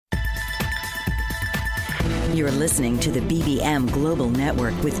You're listening to the BBM Global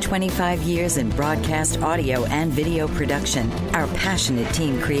Network with 25 years in broadcast audio and video production. Our passionate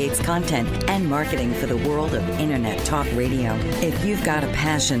team creates content and marketing for the world of Internet Talk Radio. If you've got a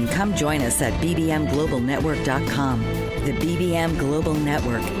passion, come join us at bbmglobalnetwork.com. The BBM Global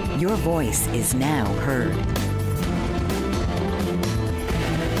Network. Your voice is now heard.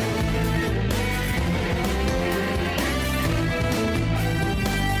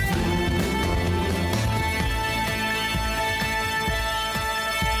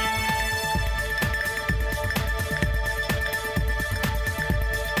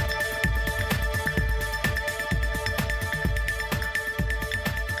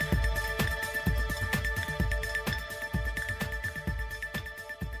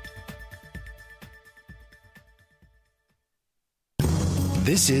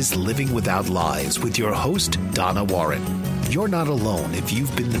 This is Living Without Lies with your host, Donna Warren. You're not alone if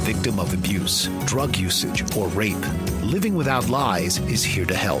you've been the victim of abuse, drug usage, or rape. Living Without Lies is here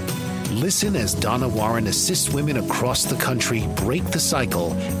to help. Listen as Donna Warren assists women across the country break the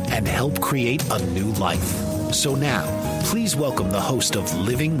cycle and help create a new life. So now, please welcome the host of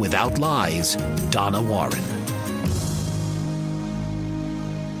Living Without Lies, Donna Warren.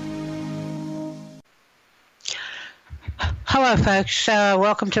 Hello, folks.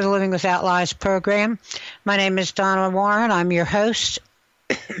 Welcome to the Living Without Lies program. My name is Donna Warren. I'm your host.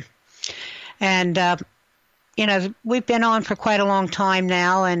 And, we've been on for quite a long time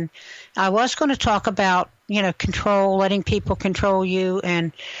now, and I was going to talk about, control, letting people control you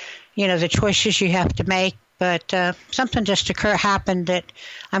and, the choices you have to make. But something just happened that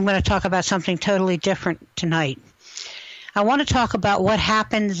I'm going to talk about something totally different tonight. I want to talk about what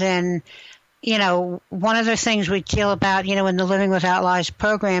happens in one of the things we deal about, in the Living Without Lies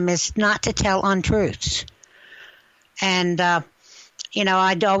program is not to tell untruths. And,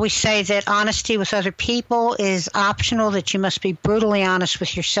 I'd always say that honesty with other people is optional, that you must be brutally honest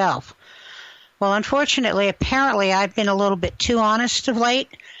with yourself. Well, unfortunately, apparently, I've been a little bit too honest of late,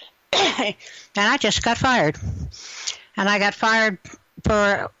 and I just got fired. And I got fired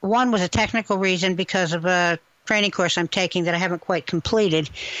for, one was a technical reason because of a training course I'm taking that I haven't quite completed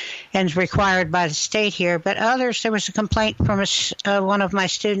and is required by the state here. But others, there was a complaint from one of my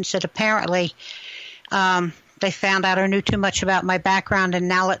students that apparently they found out or knew too much about my background, and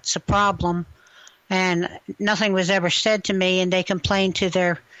now it's a problem. And nothing was ever said to me, and they complained to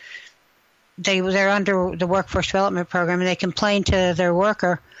they're under the Workforce Development Program, and they complained to their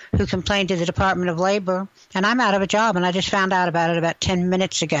worker who complained to the Department of Labor, and I'm out of a job, and I just found out about it about 10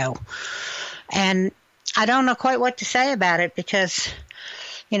 minutes ago. And I don't know quite what to say about it because,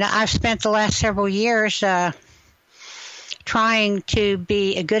 I've spent the last several years trying to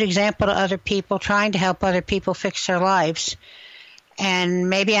be a good example to other people, trying to help other people fix their lives. And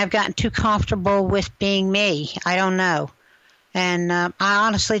maybe I've gotten too comfortable with being me. I don't know. And I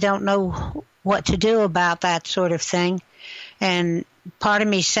honestly don't know what to do about that sort of thing. And part of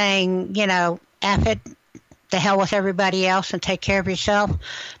me saying, F it, the hell with everybody else and take care of yourself.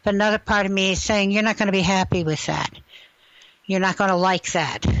 But another part of me is saying you're not going to be happy with that. You're not going to like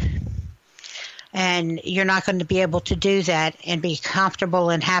that. And you're not going to be able to do that and be comfortable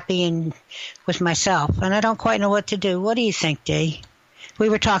and happy with myself. And I don't quite know what to do. What do you think, Dee? We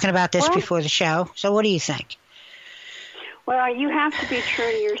were talking about this before the show. So what do you think? Well, you have to be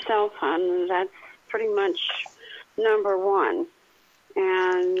true to yourself, hon. That's pretty much number one.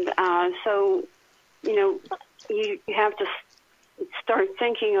 And so, you have to start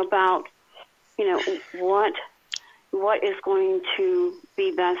thinking about, what is going to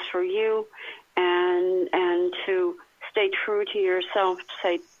be best for you, and to stay true to yourself,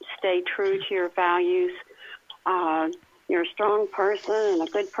 stay true to your values. You're a strong person and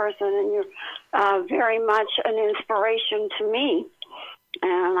a good person, and you're very much an inspiration to me.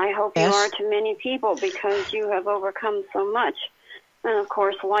 And I hope you are to many people because you have overcome so much. And, of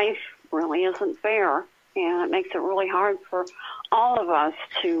course, life really isn't fair, and it makes it really hard for all of us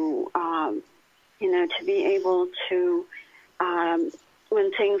to, to be able to,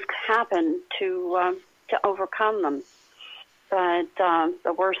 when things happen, to overcome them. But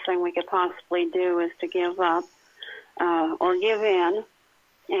the worst thing we could possibly do is to give up or give in,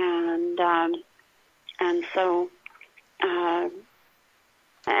 and so.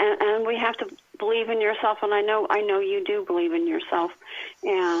 And we have to believe in yourself, and I know you do believe in yourself,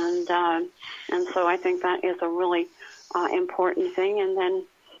 and so I think that is a really important thing. And then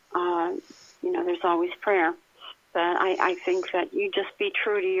there's always prayer, but I think that you just be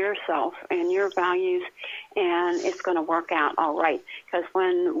true to yourself and your values, and it's going to work out all right. Because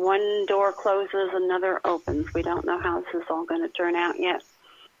when one door closes, another opens. We don't know how this is all going to turn out yet,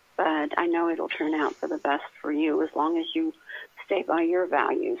 but I know it'll turn out for the best for you as long as you stay by your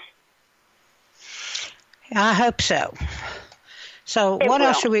values. I hope so. So what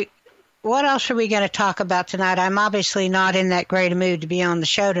else are we going to talk about tonight? I'm obviously not in that great a mood to be on the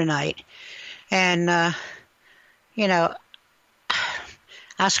show tonight. And, you know,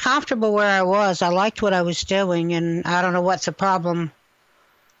 I was comfortable where I was. I liked what I was doing, and I don't know what the problem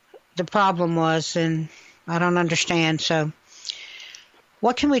was, and I don't understand. So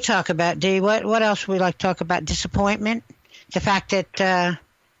what can we talk about, Dee? What else would we like to talk about? Disappointment? The fact that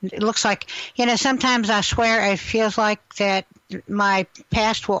it looks like, you know, sometimes I swear it feels like that my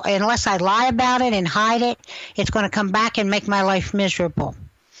past will, unless I lie about it and hide it, it's going to come back and make my life miserable.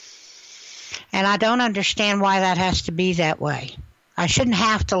 And I don't understand why that has to be that way. I shouldn't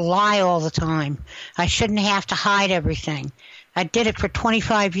have to lie all the time. I shouldn't have to hide everything. I did it for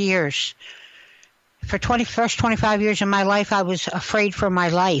 25 years. For first 25 years of my life, I was afraid for my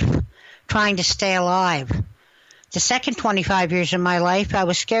life, trying to stay alive. The second 25 years of my life, I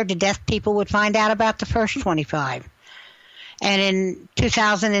was scared to death people would find out about the first 25. And in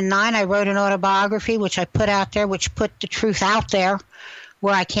 2009, I wrote an autobiography, which I put out there, which put the truth out there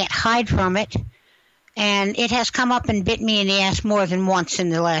where I can't hide from it. And it has come up and bit me in the ass more than once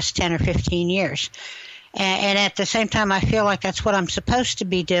in the last 10 or 15 years. And at the same time, I feel like that's what I'm supposed to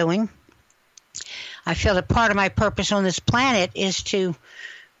be doing. I feel that part of my purpose on this planet is to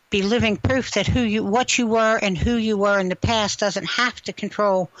be living proof that what you were and who you were in the past doesn't have to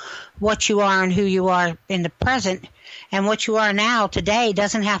control what you are and who you are in the present, and what you are now today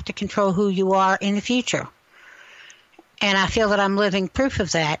doesn't have to control who you are in the future. And I feel that I'm living proof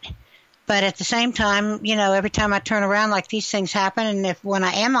of that. But at the same time, you know, every time I turn around, like, these things happen, and when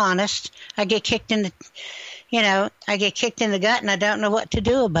I am honest, I get kicked in the gut, and I don't know what to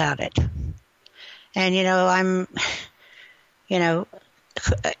do about it. And, you know,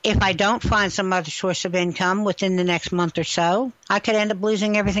 if I don't find some other source of income within the next month or so, I could end up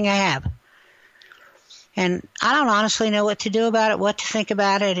losing everything I have. And I don't honestly know what to do about it, what to think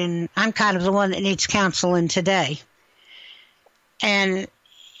about it, and I'm kind of the one that needs counseling today. And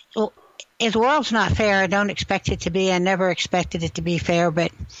if the world's not fair, I don't expect it to be. I never expected it to be fair,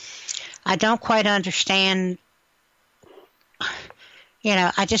 but I don't quite understand. You know,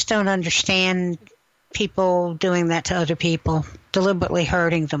 I just don't understand people doing that to other people, deliberately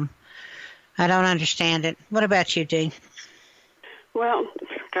hurting them. I don't understand it. What about you, Dee? Well,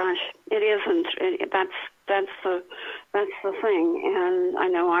 gosh, it isn't. That's the thing, and I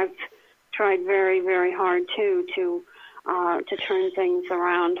know I've tried very, very hard too to turn things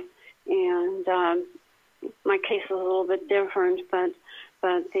around. And my case is a little bit different, but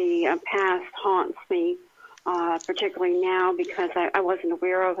the past haunts me, particularly now, because I wasn't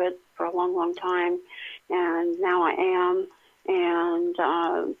aware of it for a long, long time, and now I am, and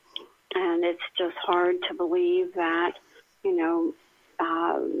it's just hard to believe that, you know,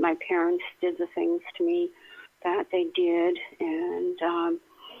 my parents did the things to me that they did, and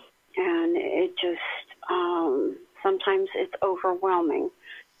it just sometimes it's overwhelming.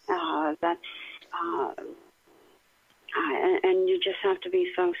 And you just have to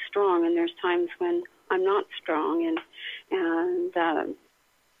be so strong. And there's times when I'm not strong, and I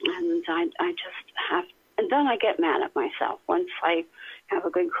just have. And then I get mad at myself once I have a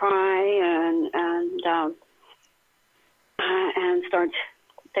good cry and start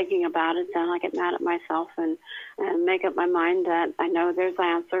thinking about it. Then I get mad at myself and make up my mind that I know there's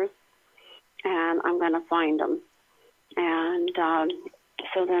answers, and I'm going to find them. And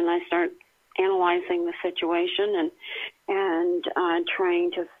so then I start analyzing the situation and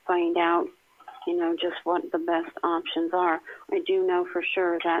trying to find out, you know, just what the best options are. I do know for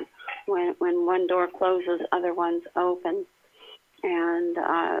sure that when one door closes, other ones open, and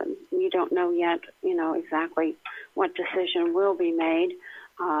you don't know yet, you know, exactly what decision will be made,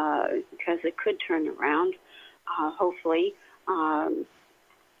 because it could turn around. Hopefully,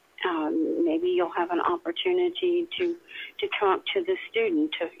 maybe you'll have an opportunity to talk to the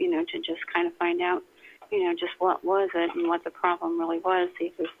student, to just kind of find out, you know, just what was it and what the problem really was. See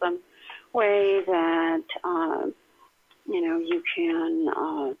if there's some way that, you know, you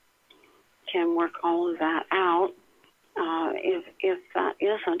can work all of that out. If that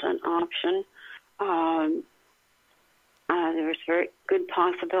isn't an option, there's a very good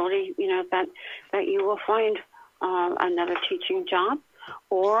possibility, you know, that you will find another teaching job,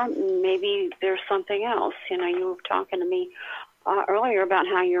 or maybe there's something else. You know, you were talking to me earlier about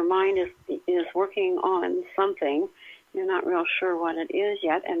how your mind is working on something. You're not real sure what it is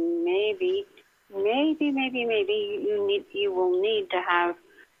yet, and maybe you will need to have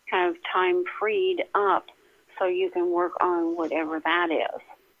time freed up so you can work on whatever that is.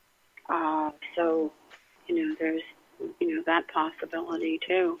 So, there's, that possibility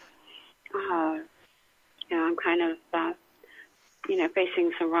too. I'm kind of,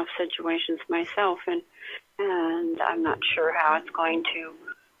 facing some rough situations myself, and I'm not sure how it's going to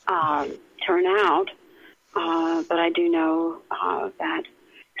turn out. But I do know that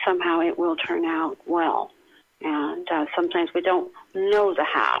somehow it will turn out well. And sometimes we don't know the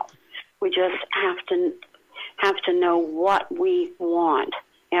how. We just have to know what we want.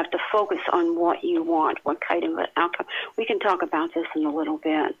 You have to focus on what you want, what kind of an outcome. We can talk about this in a little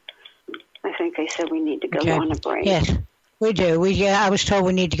bit. I think they said we need to go on a break. Yes, we do. I was told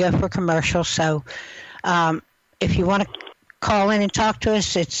we need to go for commercial. So if you want to call in and talk to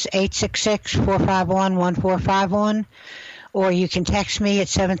us, it's 866-451-1451. Or you can text me at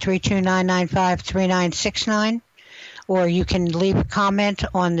 732-995-3969. Or you can leave a comment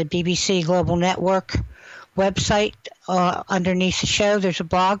on the BBC Global Network website underneath the show. There's a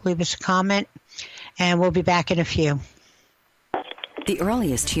blog. Leave us a comment, and we'll be back in a few. The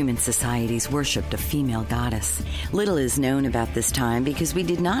earliest human societies worshipped a female goddess. Little is known about this time because we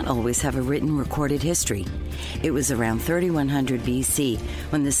did not always have a written recorded history. It was around 3100 BC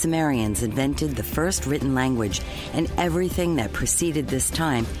when the Sumerians invented the first written language, and everything that preceded this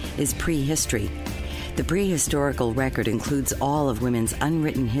time is prehistory. The prehistorical record includes all of women's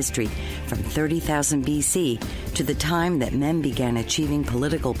unwritten history from 30,000 BC to the time that men began achieving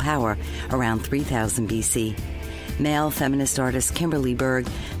political power around 3000 BC. Male feminist artist Kimberly Berg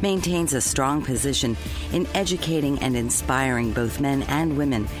maintains a strong position in educating and inspiring both men and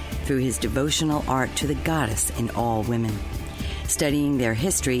women through his devotional art to the goddess in all women. Studying their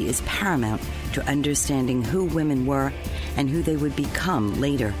history is paramount to understanding who women were and who they would become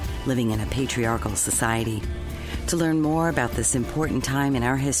later, living in a patriarchal society. To learn more about this important time in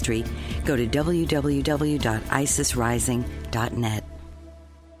our history, go to www.isisrising.net.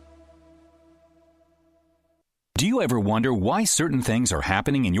 Do you ever wonder why certain things are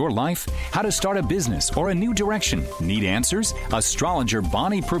happening in your life? How to start a business or a new direction? Need answers? Astrologer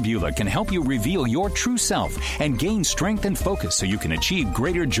Bonnie Perbula can help you reveal your true self and gain strength and focus so you can achieve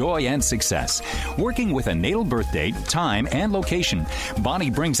greater joy and success. Working with a natal birth date, time, and location,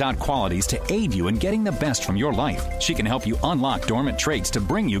 Bonnie brings out qualities to aid you in getting the best from your life. She can help you unlock dormant traits to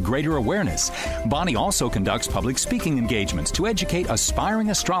bring you greater awareness. Bonnie also conducts public speaking engagements to educate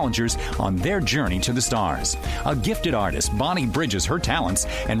aspiring astrologers on their journey to the stars. A gifted artist, Bonnie bridges her talents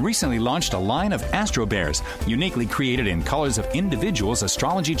and recently launched a line of Astro Bears, uniquely created in colors of individuals'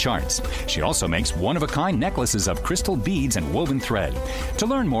 astrology charts. She also makes one-of-a-kind necklaces of crystal beads and woven thread. To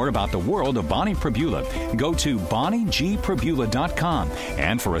learn more about the world of Bonnie Perbula, go to BonnieGperbula.com.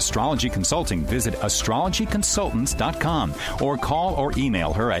 And for astrology consulting, visit astrologyconsultants.com or call or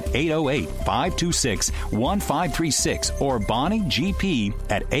email her at 808-526-1536 or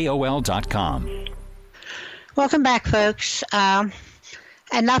BonnieGP@AOL.com. Welcome back, folks.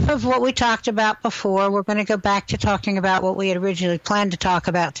 Enough of what we talked about before. We're going to go back to talking about what we had originally planned to talk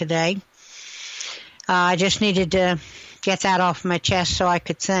about today. I just needed to get that off my chest so I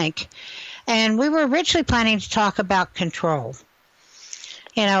could think. And we were originally planning to talk about control.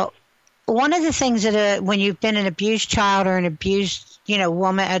 One of the things that when you've been an abused child or an abused,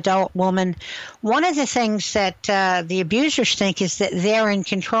 adult woman, one of the things that the abusers think is that they're in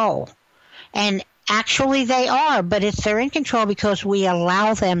control. And actually, they are, but they're in control because we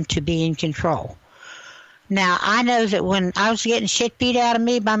allow them to be in control. Now, I know that when I was getting shit beat out of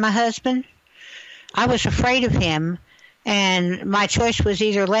me by my husband, I was afraid of him, and my choice was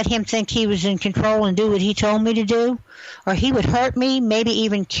either let him think he was in control and do what he told me to do, or he would hurt me, maybe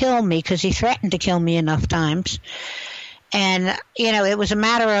even kill me, because he threatened to kill me enough times. And, it was a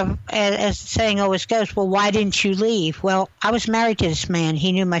matter of, as the saying always goes, well, why didn't you leave? Well, I was married to this man.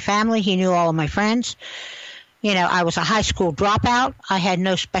 He knew my family. He knew all of my friends. I was a high school dropout. I had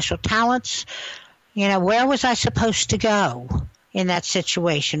no special talents. Where was I supposed to go in that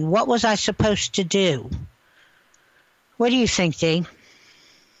situation? What was I supposed to do? What do you think, Dee?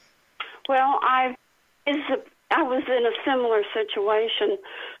 Well, I was in a similar situation,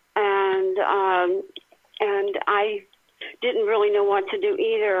 and I didn't really know what to do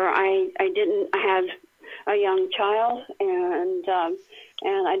either. I had a young child, and I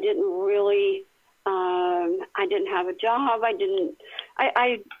didn't really, I didn't have a job. I didn't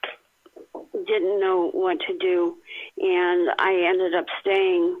know what to do, and I ended up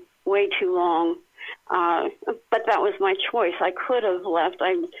staying way too long. But that was my choice. I could have left.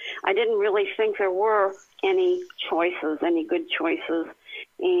 I didn't really think there were any choices, any good choices,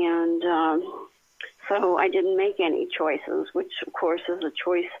 and so I didn't make any choices, which, of course, is a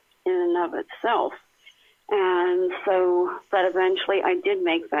choice in and of itself. And so, but eventually I did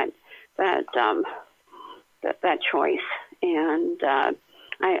make that that choice. And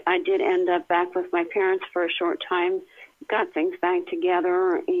I did end up back with my parents for a short time, got things back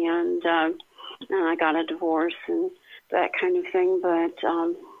together, and I got a divorce and that kind of thing. But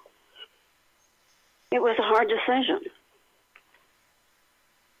it was a hard decision.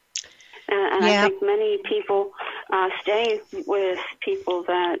 And I think many people stay with people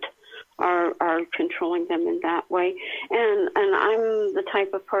that are controlling them in that way. And I'm the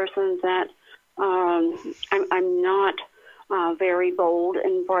type of person that I'm not very bold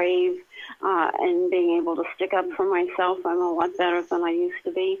and brave and being able to stick up for myself. I'm a lot better than I used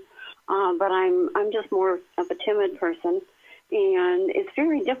to be. But I'm just more of a timid person. And it's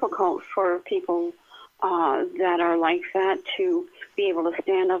very difficult for people that are like that to be able to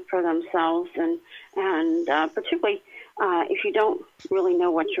stand up for themselves, and particularly if you don't really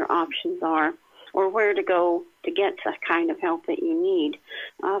know what your options are or where to go to get the kind of help that you need.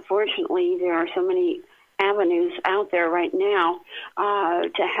 Fortunately, there are so many avenues out there right now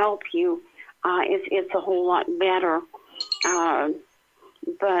to help you. It's a whole lot better,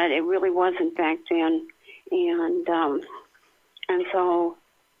 but it really wasn't back then, and so.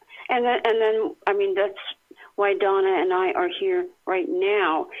 And then, I mean, that's why Donna and I are here right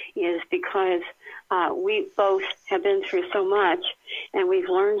now, is because we both have been through so much, and we've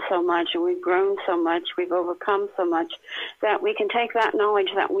learned so much, and we've grown so much, we've overcome so much, that we can take that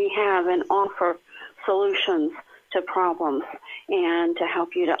knowledge that we have and offer solutions to problems and to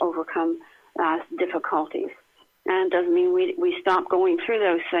help you to overcome difficulties. And it doesn't mean we stop going through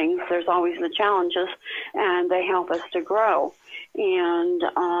those things. There's always the challenges, and they help us to grow. And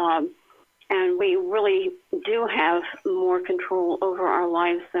we really do have more control over our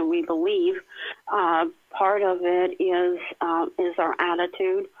lives than we believe. Part of it is our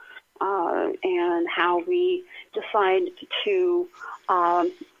attitude and how we decide to,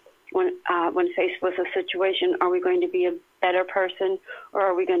 when faced with a situation, are we going to be a better person, or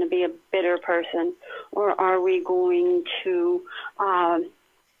are we going to be a bitter person, or are we going to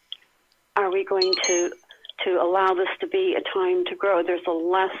allow this to be a time to grow? There's a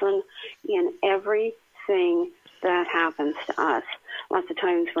lesson in everything that happens to us. Lots of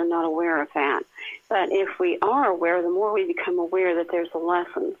times we're not aware of that. But if we are aware, the more we become aware that there's a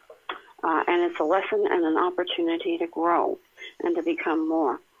lesson. And it's a lesson and an opportunity to grow and to become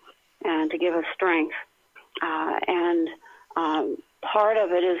more and to give us strength. And part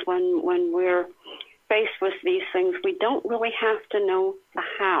of it is when we're faced with these things, we don't really have to know the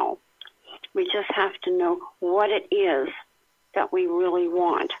how. We just have to know what it is that we really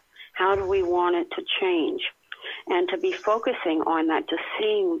want. How do we want it to change? And to be focusing on that, to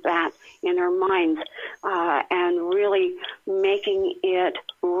seeing that in our minds, and really making it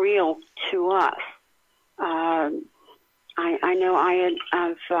real to us. I know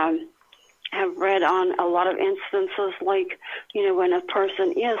have read on a lot of instances, like, when a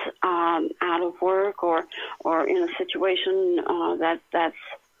person is out of work or in a situation that's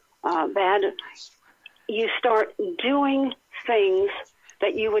bad, you start doing things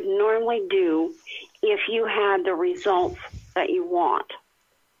that you would normally do if you had the results that you want.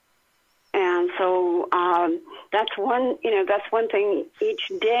 And so that's one thing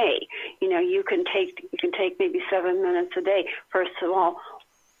each day. You can take maybe 7 minutes a day. First of all,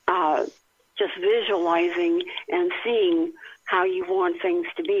 just visualizing and seeing how you want things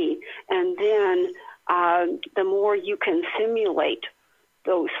to be, and then the more you can simulate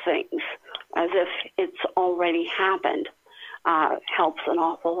those things as if it's already happened, helps an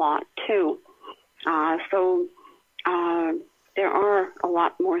awful lot too. So there are a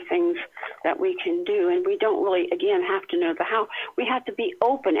lot more things that we can do, and we don't really, again, have to know the how. We have to be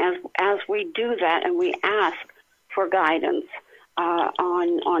open as we do that, and we ask for guidance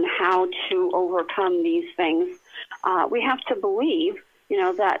on how to overcome these things. We have to believe,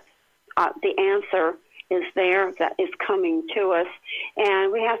 that the answer is there, that is coming to us,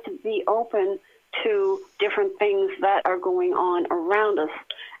 and we have to be open to different things that are going on around us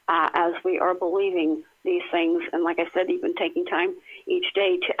as we are believing these things. And like I said, even taking time each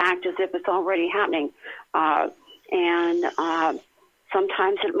day to act as if it's already happening.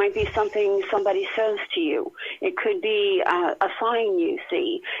 Sometimes it might be something somebody says to you. It could be a sign you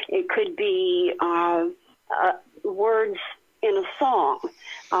see. It could be words in a song.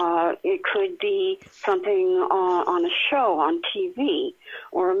 It could be something on a show, on TV,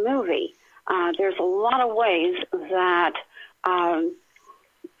 or a movie. There's a lot of ways that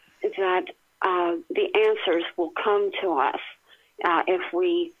the answers will come to us if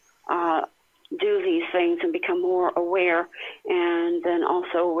we do these things and become more aware, and then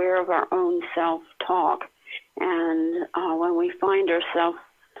also aware of our own self-talk. And when we find ourselves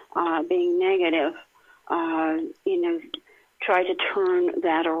being negative, try to turn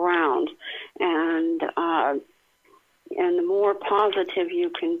that around. And the more positive you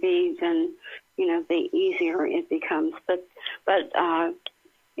can be, then, the easier it becomes. But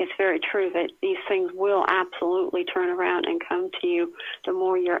it's very true that these things will absolutely turn around and come to you the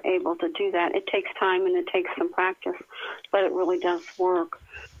more you're able to do that. It takes time and it takes some practice, but it really does work.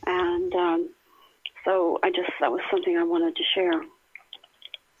 And so that was something I wanted to share.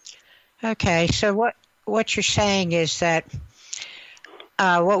 Okay, so what you're saying is that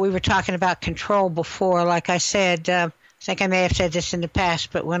what we were talking about control before, like I said, I think I may have said this in the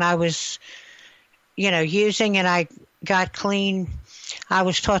past, but when I was, using and I got clean, I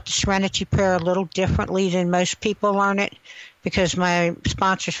was taught the Serenity Prayer a little differently than most people learn it, because my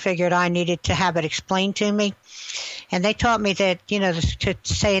sponsors figured I needed to have it explained to me. And they taught me that, to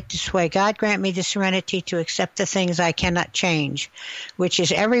say it this way: God grant me the serenity to accept the things I cannot change, which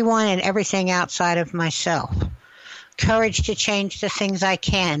is everyone and everything outside of myself. Courage to change the things I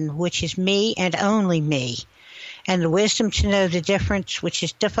can, which is me and only me. And the wisdom to know the difference, which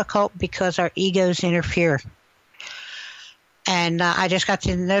is difficult because our egos interfere. And I just got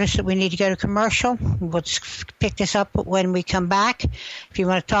to notice that we need to go to commercial. We'll pick this up when we come back. If you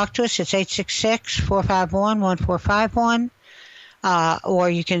want to talk to us, it's 866-451-1451. Or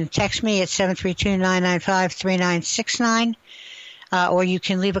you can text me at 732-995-3969. Or you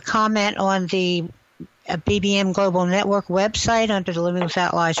can leave a comment on the BBM Global Network website under the Living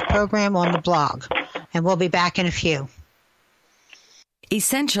Without Lies program on the blog. And we'll be back in a few.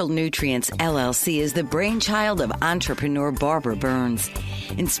 Essential Nutrients, LLC is the brainchild of entrepreneur Barbara Burns.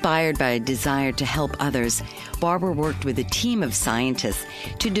 Inspired by a desire to help others, Barbara worked with a team of scientists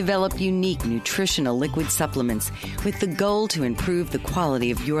to develop unique nutritional liquid supplements with the goal to improve the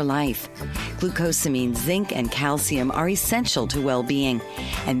quality of your life. Glucosamine, zinc, and calcium are essential to well-being,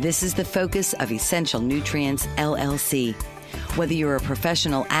 and this is the focus of Essential Nutrients, LLC. Whether you're a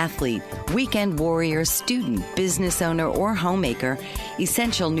professional athlete, weekend warrior, student, business owner, or homemaker,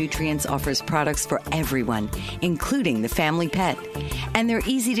 Essential Nutrients offers products for everyone, including the family pet. And they're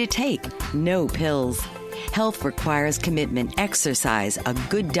easy to take, no pills. Health requires commitment, exercise, a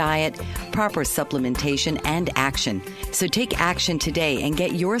good diet, proper supplementation, and action. So take action today and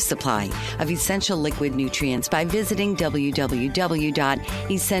get your supply of essential liquid nutrients by visiting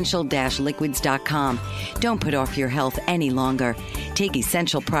www.essential-liquids.com. Don't put off your health any longer. Take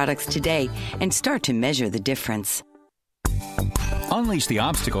essential products today and start to measure the difference. Unleash the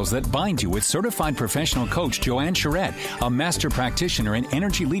obstacles that bind you with certified professional coach Joanne Charette, a master practitioner in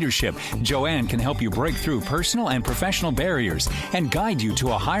energy leadership. Joanne can help you break through personal and professional barriers and guide you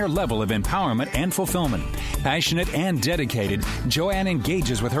to a higher level of empowerment and fulfillment. Passionate and dedicated, Joanne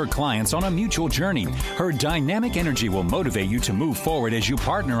engages with her clients on a mutual journey. Her dynamic energy will motivate you to move forward as you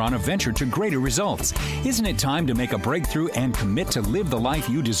partner on a venture to greater results. Isn't it time to make a breakthrough and commit to live the life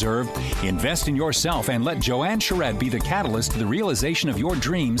you deserve? Invest in yourself and let Joanne Charette be the catalyst to the realization of your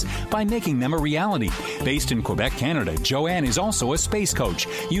dreams by making them a reality. Based in Quebec, Canada, Joanne is also a space coach,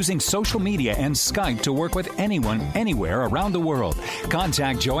 using social media and Skype to work with anyone, anywhere around the world.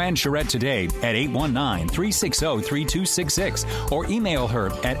 Contact Joanne Charette today at 819-360-3266 or email her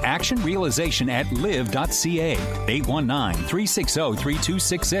at actionrealization@live.ca.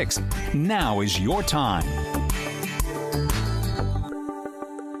 819-360-3266. Now is your time.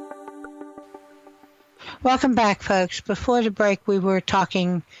 Welcome back, folks. Before the break, we were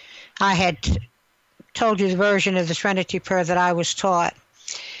talking, I had told you the version of the Serenity Prayer that I was taught.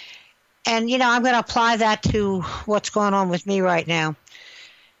 And, I'm going to apply that to what's going on with me right now.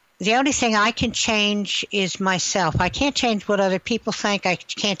 The only thing I can change is myself. I can't change what other people think. I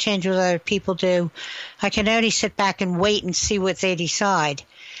can't change what other people do. I can only sit back and wait and see what they decide.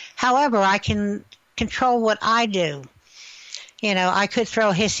 However, I can control what I do. I could throw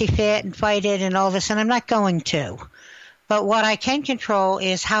a hissy fit and fight it and all this, and I'm not going to. But what I can control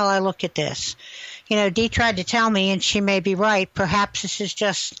is how I look at this. Dee tried to tell me, and she may be right, perhaps this is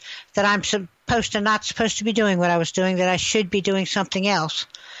just that I'm not supposed to be doing what I was doing, that I should be doing something else.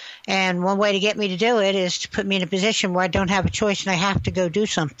 And one way to get me to do it is to put me in a position where I don't have a choice and I have to go do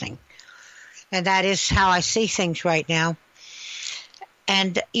something. And that is how I see things right now.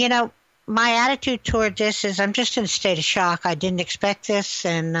 And, my attitude toward this is I'm just in a state of shock. I didn't expect this,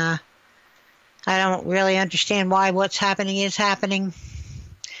 and I don't really understand why what's happening is happening.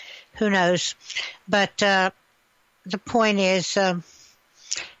 Who knows? But the point is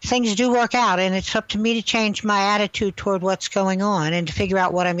things do work out, and it's up to me to change my attitude toward what's going on and to figure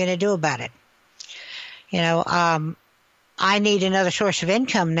out what I'm going to do about it. I need another source of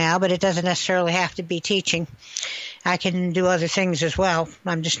income now, but it doesn't necessarily have to be teaching. I can do other things as well.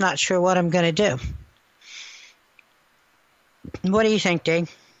 I'm just not sure what I'm going to do. What do you think, Dee?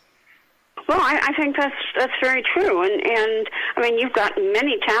 Well, I think that's very true, and I mean, you've got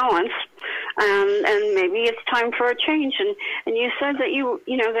many talents, and maybe it's time for a change. And you said that you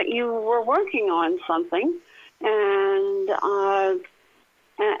were working on something, and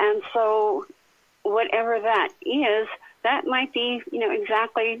so whatever that is, that might be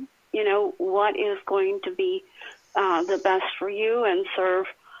exactly what is going to be the best for you and serve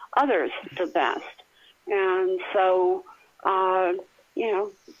others the best. And so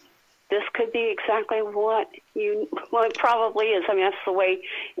this could be exactly what it probably is. I mean, that's the way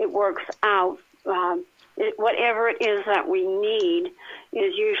it works out. Whatever it is that we need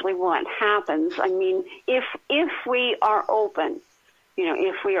is usually what happens. I mean, if we are open,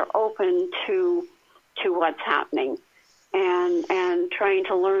 if we are open to what's happening and trying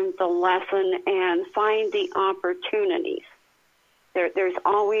to learn the lesson and find the opportunities. There's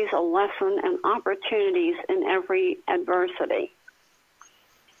always a lesson and opportunities in every adversity.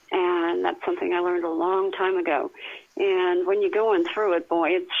 And that's something I learned a long time ago. And when you're going through it,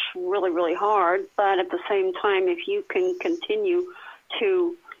 boy, it's really, really hard. But at the same time, if you can continue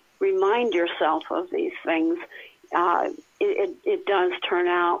to remind yourself of these things, it does turn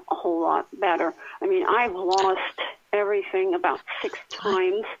out a whole lot better. I mean, I've lost everything about 6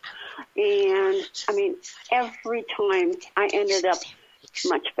 times. And, I mean, every time I ended up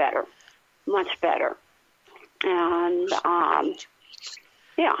much better. And,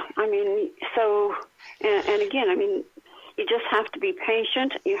 yeah, I mean, so, and again, I mean, you just have to be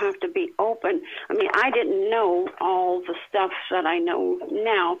patient. You have to be open. I mean, I didn't know all the stuff that I know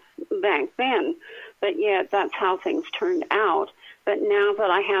now back then, but yet that's how things turned out. But now that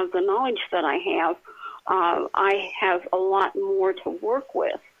I have the knowledge that I have a lot more to work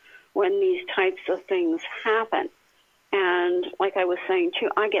with when these types of things happen. And like I was saying, too,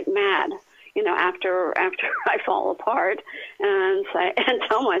 I get mad, after I fall apart and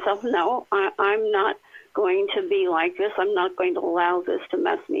tell myself, no, I'm not going to be like this. I'm not going to allow this to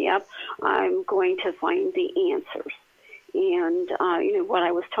mess me up. I'm going to find the answers. And, what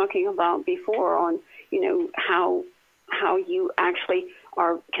I was talking about before on, how you actually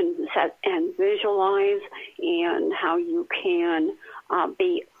can set and visualize and how you can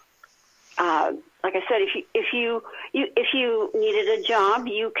be like I said, if you needed a job,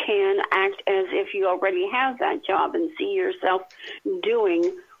 you can act as if you already have that job and see yourself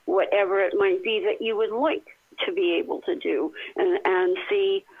doing whatever it might be that you would like to be able to do, and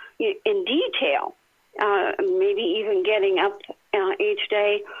see in detail, maybe even getting up each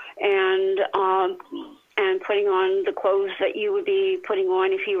day and putting on the clothes that you would be putting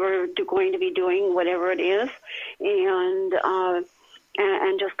on if you were going to be doing whatever it is, and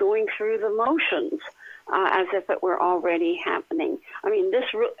just going through the motions as if it were already happening. I mean,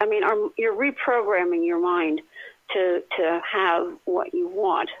 you're reprogramming your mind to have what you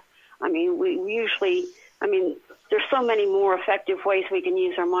want. I mean, we usually, there's so many more effective ways we can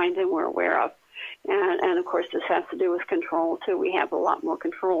use our mind than we're aware of. And of course, this has to do with control, too. We have a lot more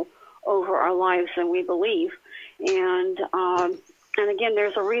control over our lives than we believe. And again,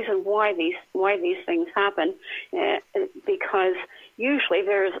 there's a reason why these things happen, because usually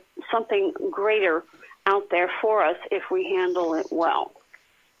there's something greater out there for us if we handle it well.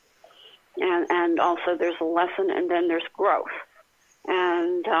 And also there's a lesson, and then there's growth.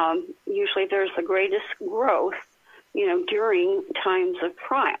 And usually there's the greatest growth, during times of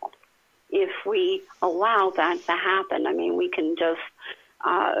trial. If we allow that to happen, I mean, we can just,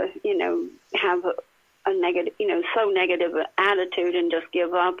 have a negative, so negative attitude and just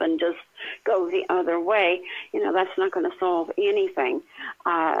give up and just go the other way. That's not going to solve anything.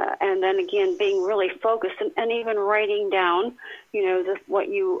 And then again, being really focused and even writing down, what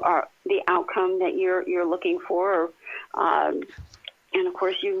you are, the outcome that you're looking for. And of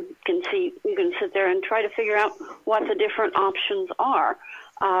course, you can sit there and try to figure out what the different options are.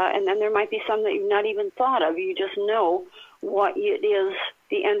 And then there might be some that you've not even thought of. You just know what it is,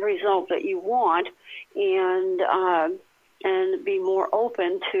 the end result that you want, and be more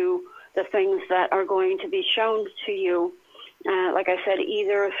open to the things that are going to be shown to you. Like I said,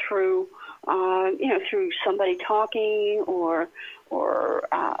 either through through somebody talking, or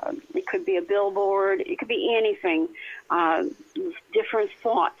it could be a billboard. It could be anything. Different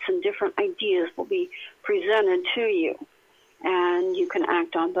thoughts and different ideas will be presented to you, and you can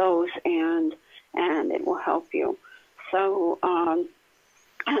act on those, and it will help you. So,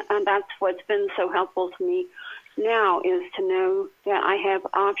 and that's what's been so helpful to me now, is to know that I have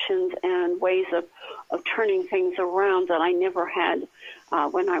options and ways of turning things around that I never had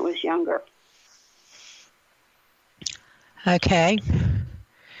when I was younger. Okay.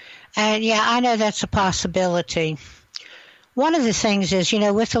 And yeah, I know that's a possibility. One of the things is,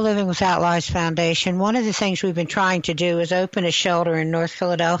 with the Living Without Lies Foundation, one of the things we've been trying to do is open a shelter in North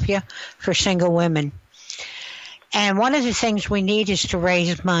Philadelphia for single women. And one of the things we need is to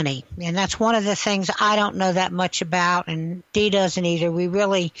raise money. And that's one of the things I don't know that much about, and Dee doesn't either. We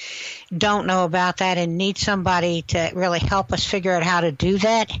really don't know about that and need somebody to really help us figure out how to do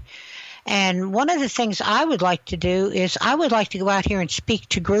that. And one of the things I would like to do is I would like to go out here and speak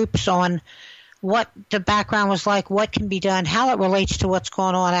to groups on what the background was like, what can be done, how it relates to what's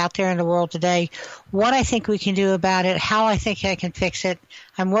going on out there in the world today, what I think we can do about it, how I think I can fix it.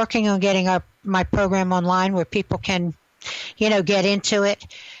 I'm working on getting my program online where people can, get into it.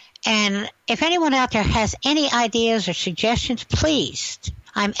 And if anyone out there has any ideas or suggestions, please,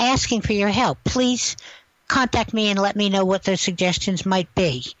 I'm asking for your help. Please contact me and let me know what those suggestions might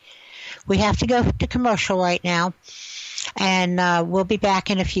be. We have to go to commercial right now, and we'll be back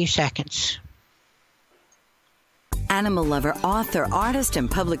in a few seconds. Animal lover, author, artist, and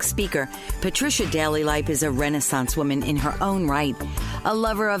public speaker, Patricia Daly-Lipe is a Renaissance woman in her own right. A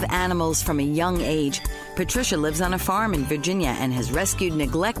lover of animals from a young age, Patricia lives on a farm in Virginia and has rescued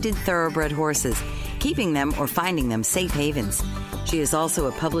neglected thoroughbred horses, keeping them or finding them safe havens. She is also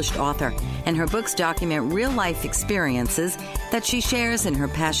a published author, and her books document real-life experiences that she shares in her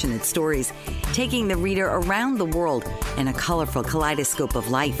passionate stories, taking the reader around the world in a colorful kaleidoscope of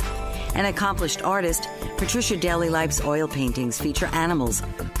life. An accomplished artist, Patricia Daly-Lipe's oil paintings feature animals,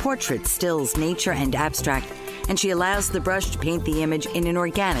 portraits, stills, nature, and abstract, and she allows the brush to paint the image in an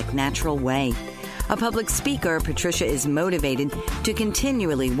organic, natural way. A public speaker, Patricia is motivated to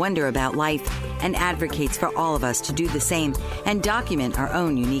continually wonder about life and advocates for all of us to do the same and document our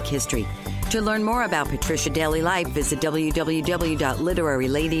own unique history. To learn more about Patricia Daly-Lipe, visit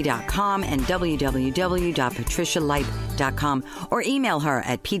www.literarylady.com and www.patricialipe.com or email her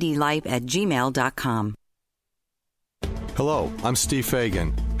at pdlipe@gmail.com. Hello, I'm Steve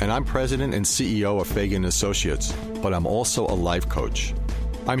Fagan, and I'm president and CEO of Fagan Associates, but I'm also a life coach.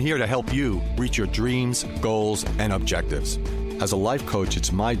 I'm here to help you reach your dreams, goals, and objectives. As a life coach,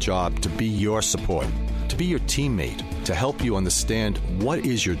 it's my job to be your support, to be your teammate, to help you understand what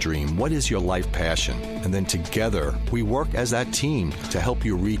is your dream, what is your life passion, and then together we work as that team to help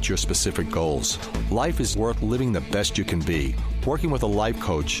you reach your specific goals. Life is worth living the best you can be. Working with a life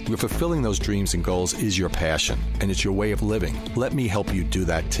coach, you're fulfilling those dreams and goals is your passion, and it's your way of living. Let me help you do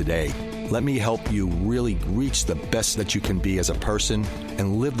that today. Let me help you really reach the best that you can be as a person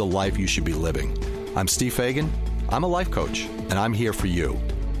and live the life you should be living. I'm Steve Fagan. I'm a life coach, and I'm here for you.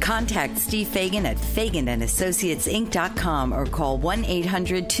 Contact Steve Fagan at FaganandAssociatesInc.com or call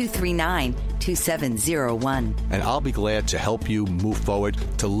 1-800-239-2701. And I'll be glad to help you move forward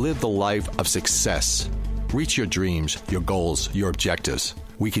to live the life of success. Reach your dreams, your goals, your objectives.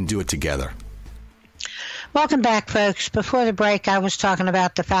 We can do it together. Welcome back, folks. Before the break, I was talking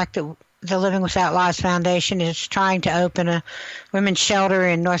about the fact that the Living Without Lies Foundation is trying to open a women's shelter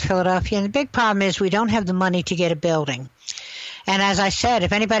in North Philadelphia. And the big problem is we don't have the money to get a building. And as I said,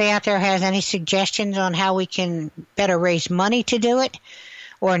 if anybody out there has any suggestions on how we can better raise money to do it,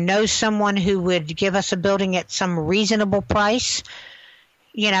 or knows someone who would give us a building at some reasonable price,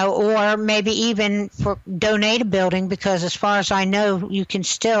 or maybe even donate a building, because as far as I know, you can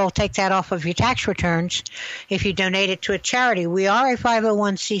still take that off of your tax returns if you donate it to a charity. We are a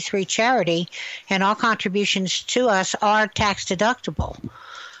 501c3 charity, and all contributions to us are tax deductible.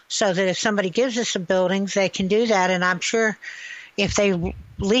 So that if somebody gives us a building, they can do that. And I'm sure if they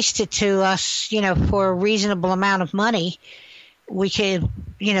leased it to us, for a reasonable amount of money, we could,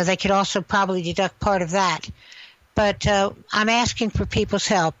 they could also probably deduct part of that. But I'm asking for people's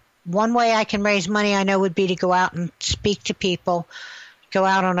help. One way I can raise money, I know, would be to go out and speak to people, go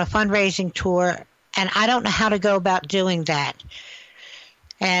out on a fundraising tour, and I don't know how to go about doing that.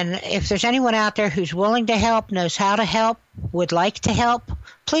 And if there's anyone out there who's willing to help, knows how to help, would like to help,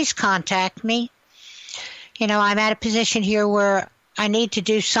 please contact me. I'm at a position here where I need to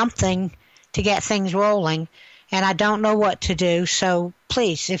do something to get things rolling, and I don't know what to do. So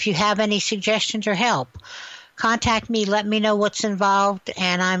please, if you have any suggestions or help, contact me, let me know what's involved,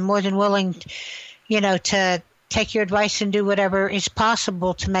 and I'm more than willing, to take your advice and do whatever is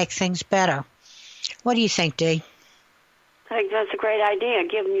possible to make things better. What do you think, Dee? I think that's a great idea.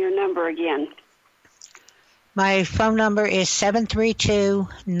 Give them your number again. My phone number is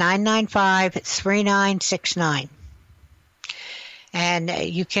 732-995-3969. And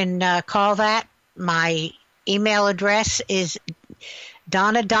you can call that. My email address is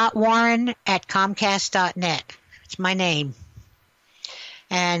donna.warren@comcast.net. It's my name.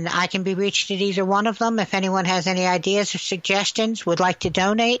 And I can be reached at either one of them. If anyone has any ideas or suggestions, would like to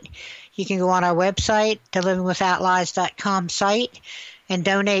donate, you can go on our website, the livingwithoutlies.com site, and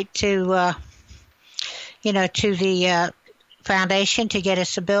donate to, to the foundation to get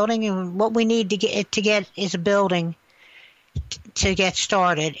us a building. And what we need to get is a building to get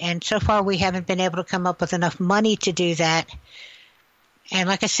started. And so far, we haven't been able to come up with enough money to do that. And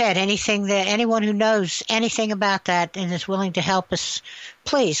like I said, anyone who knows anything about that and is willing to help us,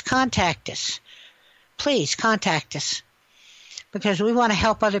 please contact us. Please contact us. Because we want to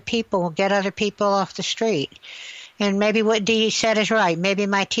help other people, get other people off the street. And maybe what Dee said is right. Maybe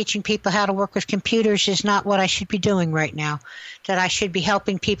my teaching people how to work with computers is not what I should be doing right now. That I should be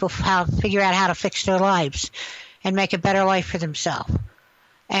helping people figure out how to fix their lives and make a better life for themselves.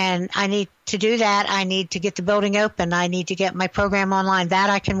 And I need to do that. I need to get the building open. I need to get my program online. That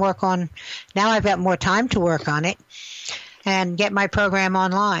I can work on. Now I've got more time to work on it and get my program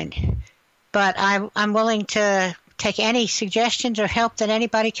online. But I'm willing to take any suggestions or help that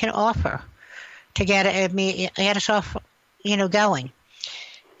anybody can offer to get us off, going.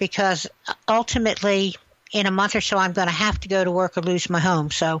 Because ultimately, in a month or so, I'm going to have to go to work or lose my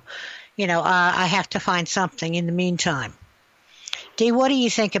home. So, I have to find something in the meantime. Dee, what do you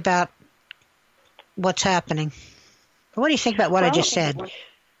think about what's happening? What do you think about what I just said?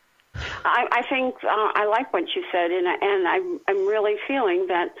 I think I like what you said, and I'm really feeling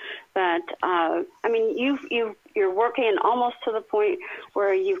that you're working almost to the point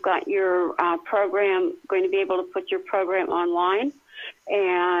where you've got your program going to be able to put your program online,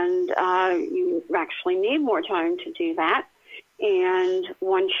 and you actually need more time to do that. And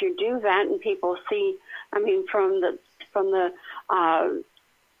once you do that, and people see, from the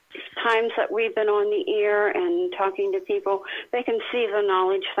times that we've been on the air and talking to people, they can see the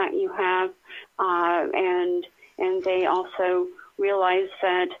knowledge that you have, and they also realize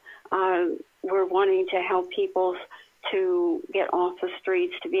that we're wanting to help people to get off the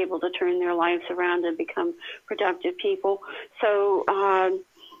streets, to be able to turn their lives around and become productive people. So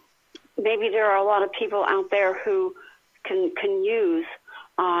maybe there are a lot of people out there who can use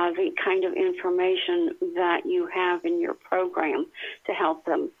the kind of information that you have in your program to help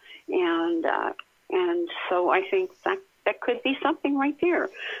them. And so I think that could be something right there.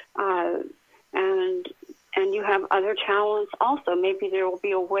 And you have other talents also. Maybe there will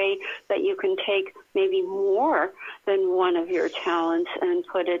be a way that you can take maybe more than one of your talents and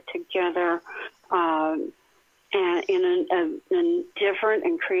put it together and in a different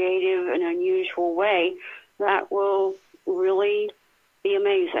and creative and unusual way that will really be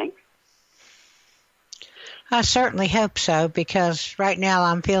amazing. I certainly hope so, because right now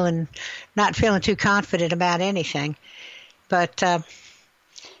I'm not feeling too confident about anything. But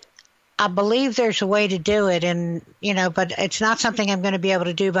I believe there's a way to do it, and but it's not something I'm going to be able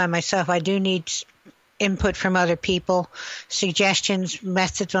to do by myself. I do need input from other people, suggestions,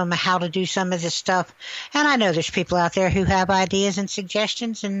 methods on how to do some of this stuff. And I know there's people out there who have ideas and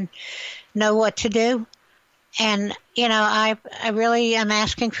suggestions and know what to do. And, I really am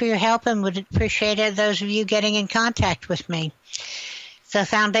asking for your help and would appreciate it, those of you getting in contact with me. The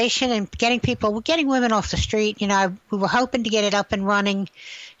foundation and getting women off the street, we were hoping to get it up and running,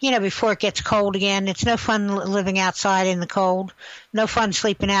 before it gets cold again. It's no fun living outside in the cold. No fun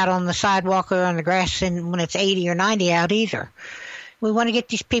sleeping out on the sidewalk or on the grass when it's 80 or 90 out either. We want to get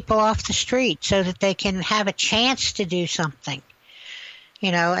these people off the street so that they can have a chance to do something,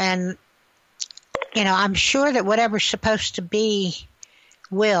 and I'm sure that whatever's supposed to be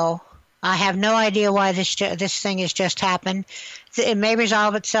will. I have no idea why this thing has just happened. It may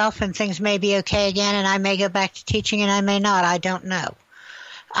resolve itself and things may be okay again, and I may go back to teaching and I may not. I don't know.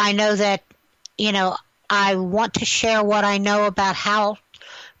 I know that, I want to share what I know about how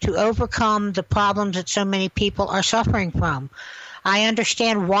to overcome the problems that so many people are suffering from. I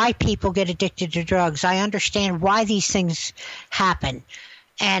understand why people get addicted to drugs. I understand why these things happen.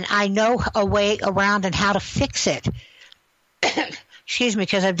 And I know a way around and how to fix it. Excuse me,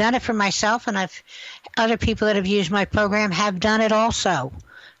 because I've done it for myself, and other people that have used my program have done it also.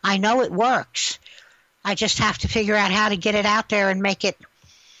 I know it works. I just have to figure out how to get it out there and make it,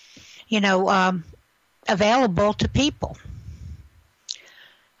 available to people.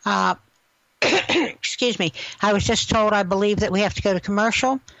 Excuse me. I was just told, I believe, that we have to go to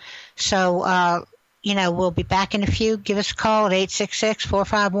commercial. So, we'll be back in a few. Give us a call at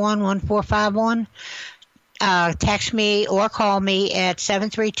 866-451-1451. Text me or call me at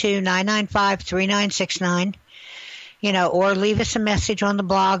 732-995-3969. Or leave us a message on the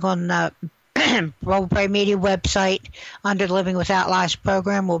blog on the Roleplay Media website under the Living Without Lies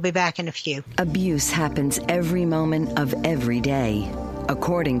program. We'll be back in a few. Abuse happens every moment of every day.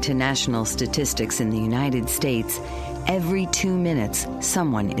 According to national statistics in the United States, every 2 minutes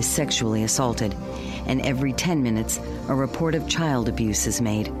someone is sexually assaulted, and every 10 minutes a report of child abuse is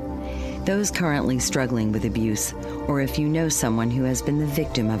made. Those currently struggling with abuse, or if you know someone who has been the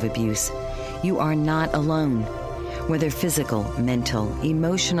victim of abuse, you are not alone. Whether physical, mental,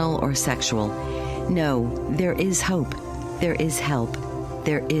 emotional, or sexual, know there is hope, there is help,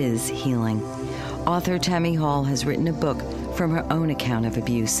 there is healing. Author Tammy Hall has written a book from her own account of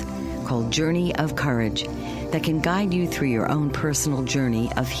abuse called Journey of Courage that can guide you through your own personal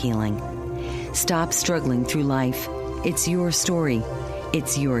journey of healing. Stop struggling through life. It's your story.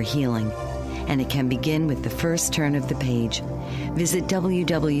 It's your healing. And it can begin with the first turn of the page. Visit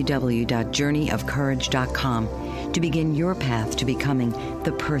www.journeyofcourage.com to begin your path to becoming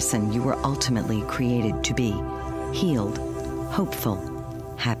the person you were ultimately created to be. Healed, hopeful,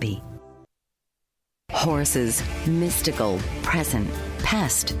 happy. Horses, mystical, present,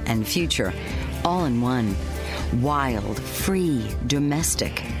 past, and future, all in one. Wild, free,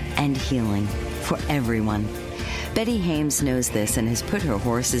 domestic, and healing for everyone. Betty Hames knows this and has put her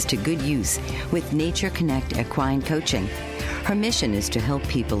horses to good use with Nature Connect Equine Coaching. Her mission is to help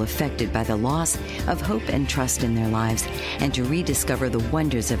people affected by the loss of hope and trust in their lives and to rediscover the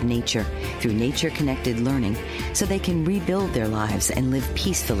wonders of nature through nature-connected learning so they can rebuild their lives and live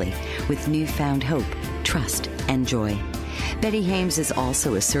peacefully with newfound hope, trust, and joy. Betty Hames is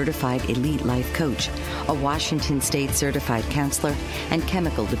also a certified elite life coach, a Washington State certified counselor, and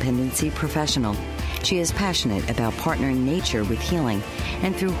chemical dependency professional. She is passionate about partnering nature with healing,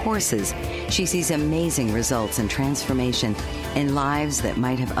 and through horses, she sees amazing results and transformation in lives that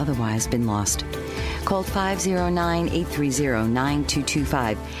might have otherwise been lost. Call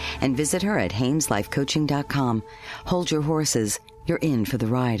 509-830-9225 and visit her at HamesLifeCoaching.com. Hold your horses. You're in for the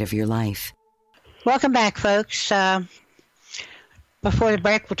ride of your life. Welcome back, folks. Before the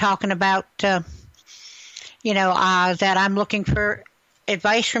break, we're talking about, that I'm looking for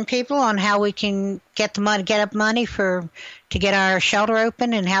advice from people on how we can get up money to get our shelter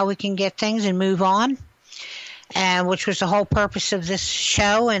open and how we can get things and move on, and which was the whole purpose of this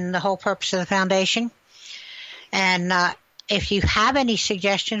show and the whole purpose of the foundation. And if you have any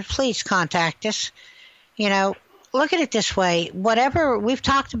suggestions, please contact us. Look at it this way. We've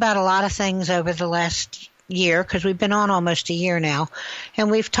talked about a lot of things over the last year, because we've been on almost a year now, and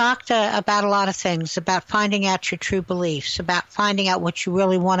we've talked about a lot of things, about finding out your true beliefs, about finding out what you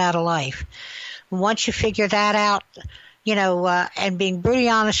really want out of life. Once you figure that out, and being brutally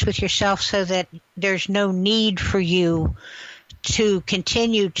honest with yourself so that there's no need for you to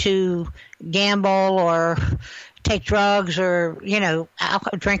continue to gamble or take drugs or,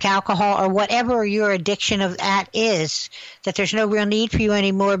 drink alcohol or whatever your addiction of that is, that there's no real need for you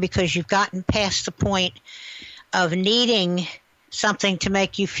anymore because you've gotten past the point of needing something to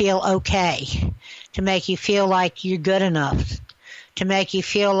make you feel okay, to make you feel like you're good enough, to make you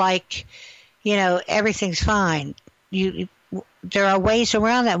feel like, everything's fine. There are ways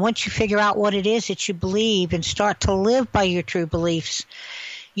around that. Once you figure out what it is that you believe and start to live by your true beliefs,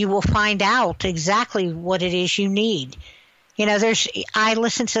 you will find out exactly what it is you need. I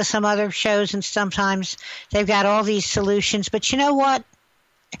listen to some other shows and sometimes they've got all these solutions, but you know what?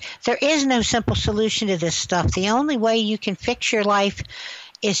 There is no simple solution to this stuff. The only way you can fix your life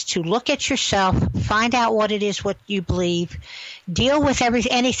is to look at yourself, find out what it is, what you believe, deal with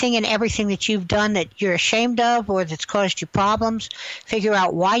anything and everything that you've done that you're ashamed of or that's caused you problems, figure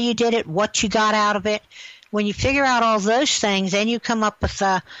out why you did it, what you got out of it. When you figure out all those things, then you come up with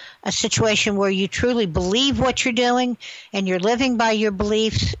a situation where you truly believe what you're doing and you're living by your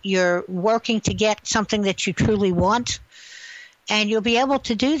beliefs, you're working to get something that you truly want, and you'll be able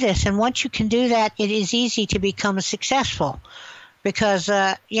to do this. And once you can do that, it is easy to become successful because,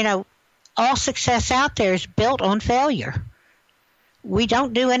 all success out there is built on failure. We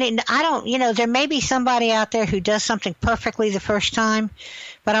don't do any, there may be somebody out there who does something perfectly the first time,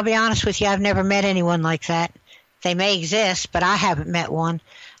 but I'll be honest with you, I've never met anyone like that. They may exist, but I haven't met one.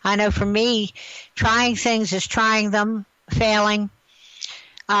 I know for me, trying things is trying them, failing,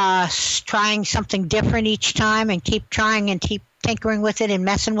 trying something different each time and keep trying and keep tinkering with it and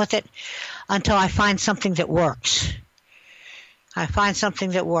messing with it until I find something that works.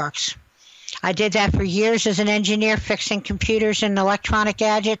 I did that for years as an engineer, fixing computers and electronic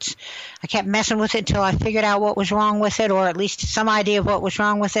gadgets. I kept messing with it until I figured out what was wrong with it, or at least some idea of what was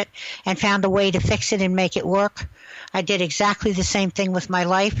wrong with it, and found a way to fix it and make it work. I did exactly the same thing with my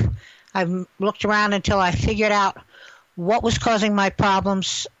life. I looked around until I figured out what was causing my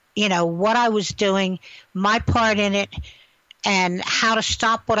problems, what I was doing, my part in it, and how to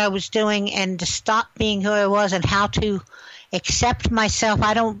stop what I was doing and to stop being who I was, and how to accept myself.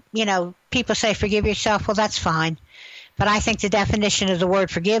 I don't, people say forgive yourself. Well, that's fine. But I think the definition of the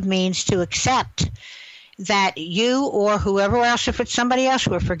word forgive means to accept that you or whoever else, if it's somebody else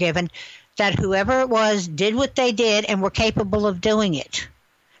were forgiven, that whoever it was did what they did and were capable of doing it.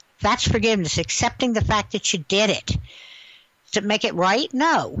 That's forgiveness, accepting the fact that you did it. Does it make it right?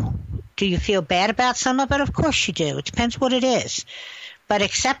 No. Do you feel bad about some of it? Of course you do. It depends what it is. But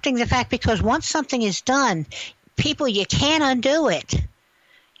accepting the fact, because once something is done, people, you can't undo it.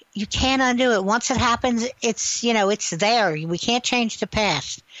 You can't undo it. Once it happens, it's there. We can't change the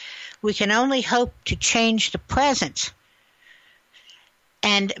past. We can only hope to change the present.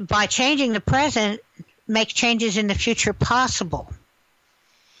 And by changing the present, make changes in the future possible.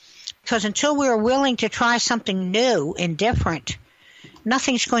 Because until we are willing to try something new and different,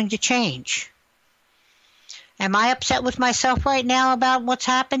 nothing's going to change. Am I upset with myself right now about what's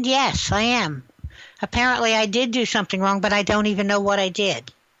happened? Yes, I am. Apparently I did do something wrong, but I don't even know what I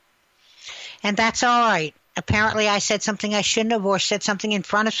did. And that's all right. Apparently I said something I shouldn't have, or said something in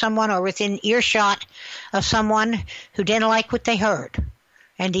front of someone or within earshot of someone who didn't like what they heard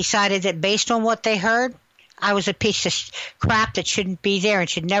and decided that based on what they heard, I was a piece of crap that shouldn't be there and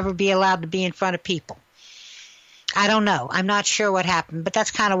should never be allowed to be in front of people. I don't know. I'm not sure what happened, but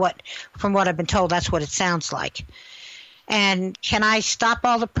that's kind of from what I've been told, that's what it sounds like. And can I stop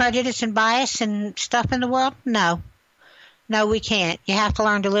all the prejudice and bias and stuff in the world? No. No, we can't. You have to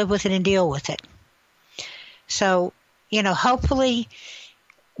learn to live with it and deal with it. So, hopefully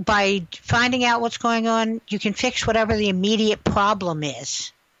by finding out what's going on, you can fix whatever the immediate problem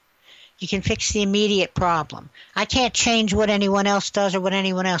is. You can fix the immediate problem. I can't change what anyone else does or what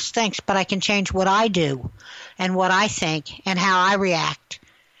anyone else thinks, but I can change what I do and what I think and how I react,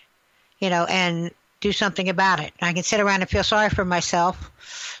 and do something about it. I can sit around and feel sorry for myself.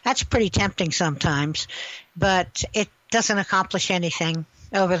 That's pretty tempting sometimes, but it doesn't accomplish anything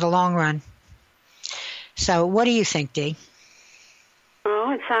over the long run. So what do you think, Dee?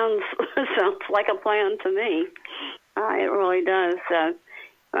 Oh, it sounds like a plan to me. It really does.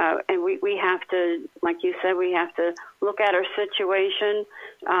 And we have to, like you said, we have to look at our situation,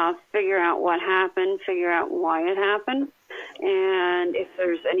 figure out what happened, figure out why it happened, and if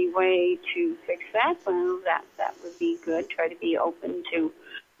there's any way to fix that, well, that would be good. Try to be open to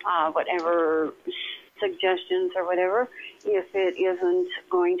whatever suggestions or whatever. If it isn't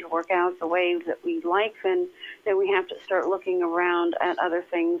going to work out the way that we'd like, then we have to start looking around at other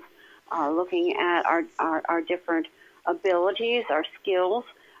things, looking at our different abilities, our skills.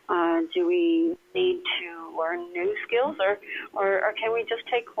 Do we need to learn new skills, or can we just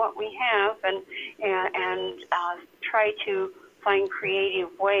take what we have and try to find creative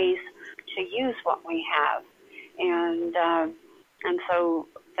ways to use what we have? And so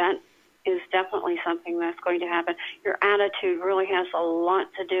that is definitely something that's going to happen. Your attitude really has a lot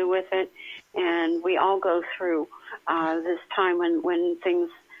to do with it, and we all go through this time when things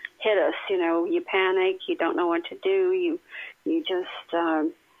hit us. You panic, you don't know what to do, you just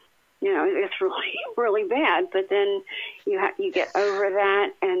it's really, really bad. But then you get over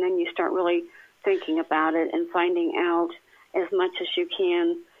that, and then you start really thinking about it and finding out as much as you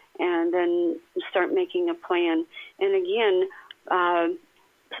can, and then start making a plan. And again,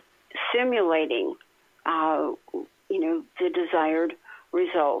 simulating, the desired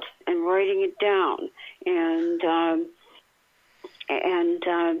result and writing it down, and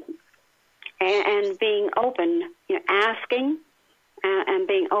being open, asking. And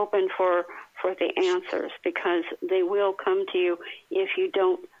being open for the answers, because they will come to you if you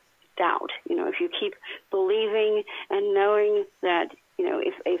don't doubt. If you keep believing and knowing that,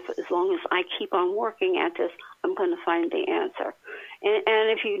 if as long as I keep on working at this, I'm going to find the answer.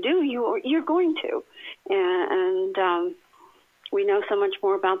 And if you do, you're going to. And we know so much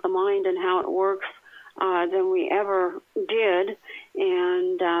more about the mind and how it works than we ever did.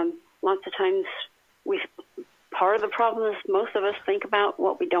 And lots of times part of the problem is most of us think about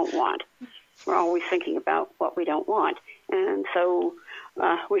what we don't want. We're always thinking about what we don't want. And so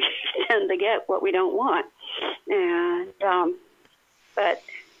we tend to get what we don't want. And but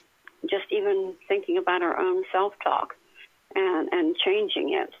just even thinking about our own self-talk and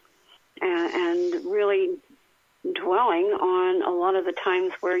changing it and really dwelling on a lot of the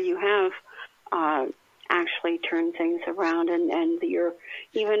times where you have actually turn things around, and you're,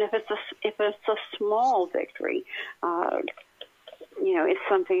 even if it's a small victory, it's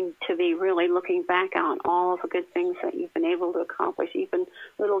something to be really looking back on all the good things that you've been able to accomplish, even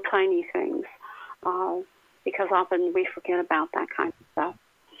little tiny things, because often we forget about that kind of stuff.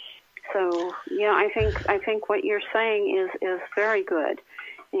 So I think what you're saying is very good,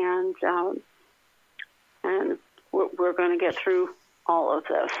 and we're we're going to get through all of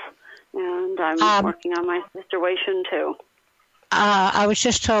this. And I'm working on my situation, too. I was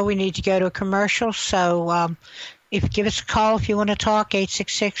just told we need to go to a commercial, so if you give us a call if you want to talk,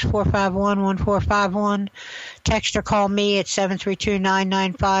 866-451-1451. Text or call me at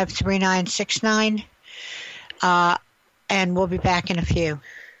 732-995-3969. And we'll be back in a few.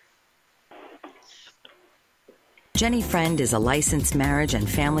 Jenny Friend is a licensed marriage and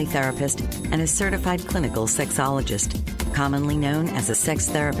family therapist and a certified clinical sexologist, commonly known as a sex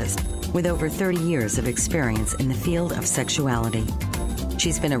therapist, with over 30 years of experience in the field of sexuality.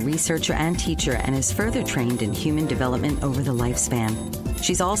 She's been a researcher and teacher and is further trained in human development over the lifespan.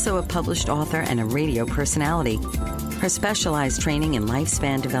 She's also a published author and a radio personality. Her specialized training in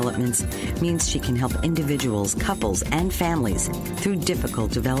lifespan developments means she can help individuals, couples, and families through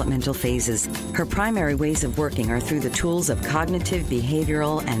difficult developmental phases. Her primary ways of working are through the tools of cognitive,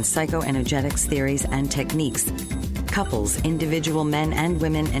 behavioral, and psychoenergetics theories and techniques. Couples, individual men and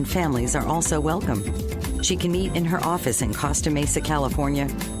women, and families are also welcome. She can meet in her office in Costa Mesa, California,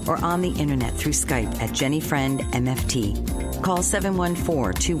 or on the internet through Skype at Jenny Friend MFT. Call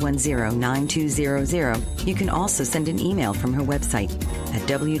 714-210-9200. You can also send an email from her website at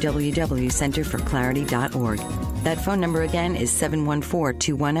www.centerforclarity.org. That phone number again is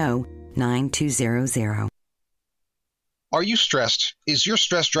 714-210-9200. Are you stressed? Is your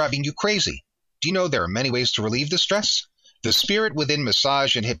stress driving you crazy? Do you know there are many ways to relieve the stress? The Spirit Within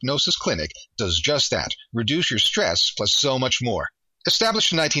Massage and Hypnosis Clinic does just that. Reduce your stress plus so much more.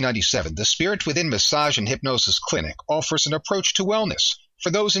 Established in 1997, the Spirit Within Massage and Hypnosis Clinic offers an approach to wellness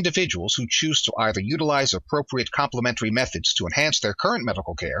for those individuals who choose to either utilize appropriate complementary methods to enhance their current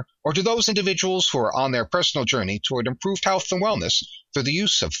medical care, or to those individuals who are on their personal journey toward improved health and wellness through the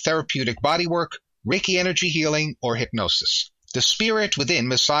use of therapeutic bodywork, Reiki energy healing, or hypnosis. The Spirit Within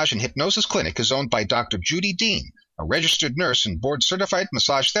Massage and Hypnosis Clinic is owned by Dr. Judy Dean, a registered nurse and board-certified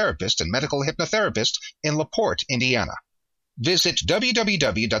massage therapist and medical hypnotherapist in LaPorte, Indiana. Visit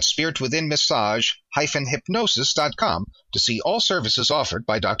www.spiritwithinmassage-hypnosis.com to see all services offered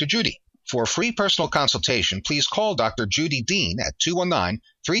by Dr. Judy. For a free personal consultation, please call Dr. Judy Dean at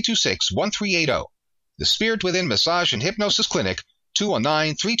 219-326-1380. The Spirit Within Massage and Hypnosis Clinic,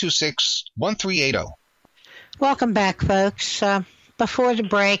 219-326-1380. Welcome back, folks. Before the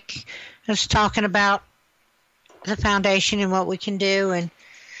break, I was talking about the foundation and what we can do. And,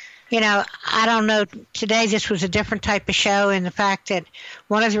 you know, I don't know, today this was a different type of show, and the fact that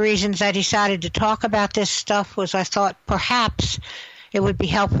one of the reasons I decided to talk about this stuff was I thought perhaps it would be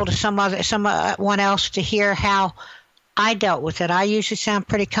helpful to someone else to hear how I dealt with it. I usually sound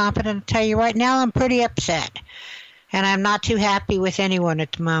pretty competent. I'll tell you right now, I'm pretty upset, and I'm not too happy with anyone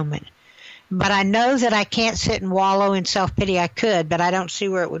at the moment. But I know that I can't sit and wallow in self-pity. I could, but I don't see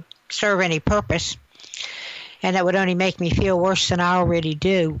where it would serve any purpose. And that would only make me feel worse than I already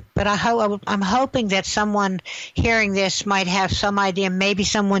do. But I'm hoping that someone hearing this might have some idea. Maybe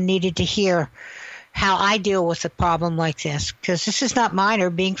someone needed to hear how I deal with a problem like this. Because this is not minor.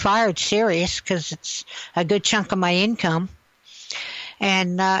 Being fired serious, because it's a good chunk of my income.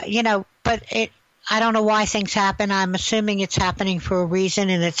 And, but I don't know why things happen. I'm assuming it's happening for a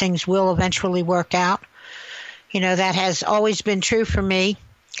reason and that things will eventually work out. You know, that has always been true for me.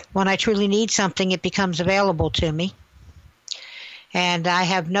 When I truly need something, it becomes available to me. And I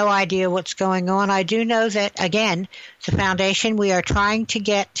have no idea what's going on. I do know that, again, the foundation, we are trying to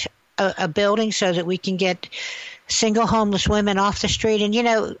get a building so that we can get single homeless women off the street. And, you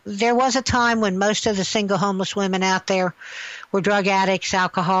know, there was a time when most of the single homeless women out there were drug addicts,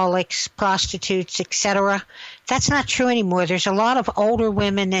 alcoholics, prostitutes, etc. That's not true anymore. There's a lot of older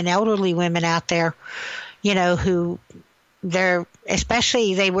women and elderly women out there, you know, who they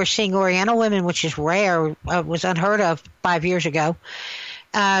were seeing Oriental women, which is rare, was unheard of 5 years ago.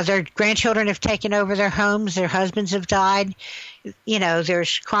 Their grandchildren have taken over their homes. Their husbands have died. You know,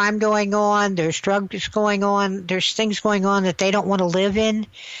 there's crime going on. There's drugs going on. There's things going on that they don't want to live in,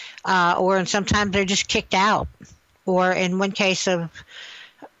 or sometimes they're just kicked out. Or in one case of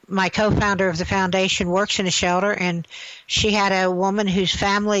my co-founder of the foundation works in a shelter, and she had a woman whose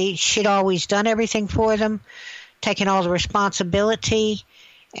family, she'd always done everything for them, taken all the responsibility,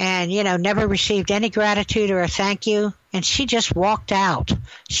 and, you know, never received any gratitude or a thank you. And she just walked out.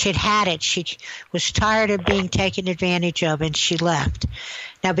 She'd had it. She was tired of being taken advantage of, and she left.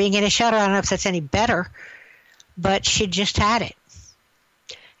 Now, being in a shelter, I don't know if that's any better, but she just had it.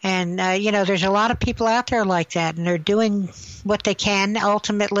 And, you know, there's a lot of people out there like that, and they're doing what they can.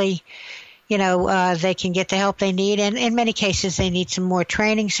 Ultimately, you know, they can get the help they need. And in many cases, they need some more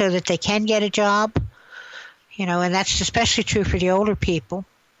training so that they can get a job. You know, and that's especially true for the older people.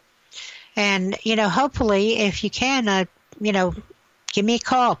 And, hopefully, if you can, give me a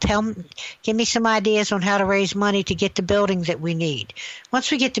call. Give me some ideas on how to raise money to get the building that we need. Once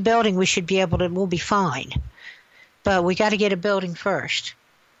we get the building, we'll be fine. But we got to get a building first.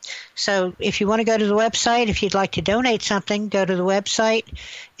 So if you want to go to the website, if you'd like to donate something, go to the website.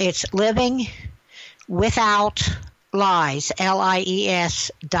 It's livingwithoutlies,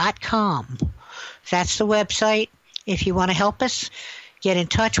 LIES.com. That's the website. If you want to help us, get in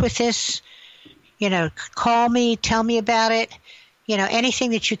touch with us. Call me, tell me about it. Anything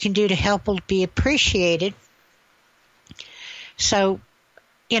that you can do to help will be appreciated. So,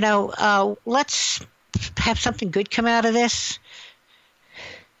 let's have something good come out of this.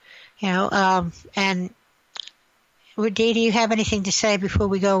 And Dee, do you have anything to say before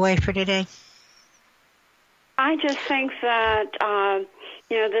we go away for today? I just think that,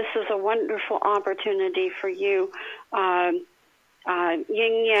 this is a wonderful opportunity for you. Yin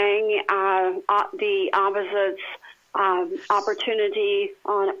Yang, the opposites, opportunity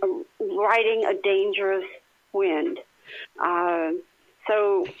on riding a dangerous wind.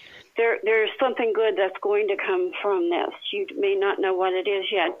 So there's something good that's going to come from this. You may not know what it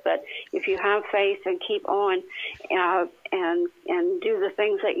is yet, but if you have faith and keep on and do the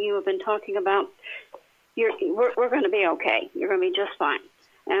things that you have been talking about, we're going to be okay. You're going to be just fine.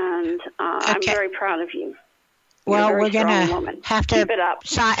 And I'm very proud of you. Well, we're going to have to keep it up.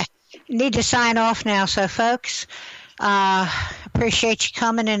 Need to sign off now. So, folks, appreciate you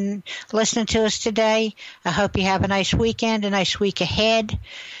coming and listening to us today. I hope you have a nice weekend, a nice week ahead.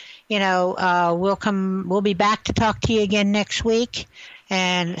 We'll be back to talk to you again next week.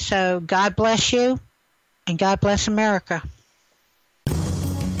 And so God bless you and God bless America.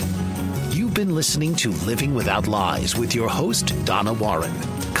 You've been listening to Living Without Lies with your host, Donna Warren.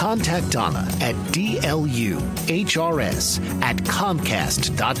 Contact Donna at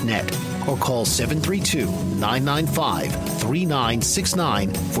dluhrs@comcast.net or call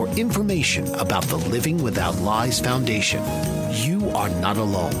 732-995-3969 for information about the Living Without Lies Foundation. You are not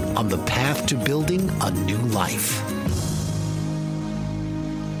alone on the path to building a new life.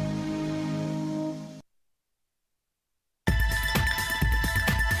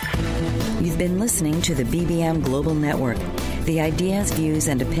 You've been listening to the BBM Global Network. The ideas, views,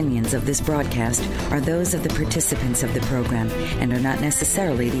 and opinions of this broadcast are those of the participants of the program and are not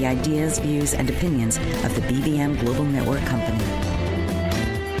necessarily the ideas, views, and opinions of the BBM Global Network Company.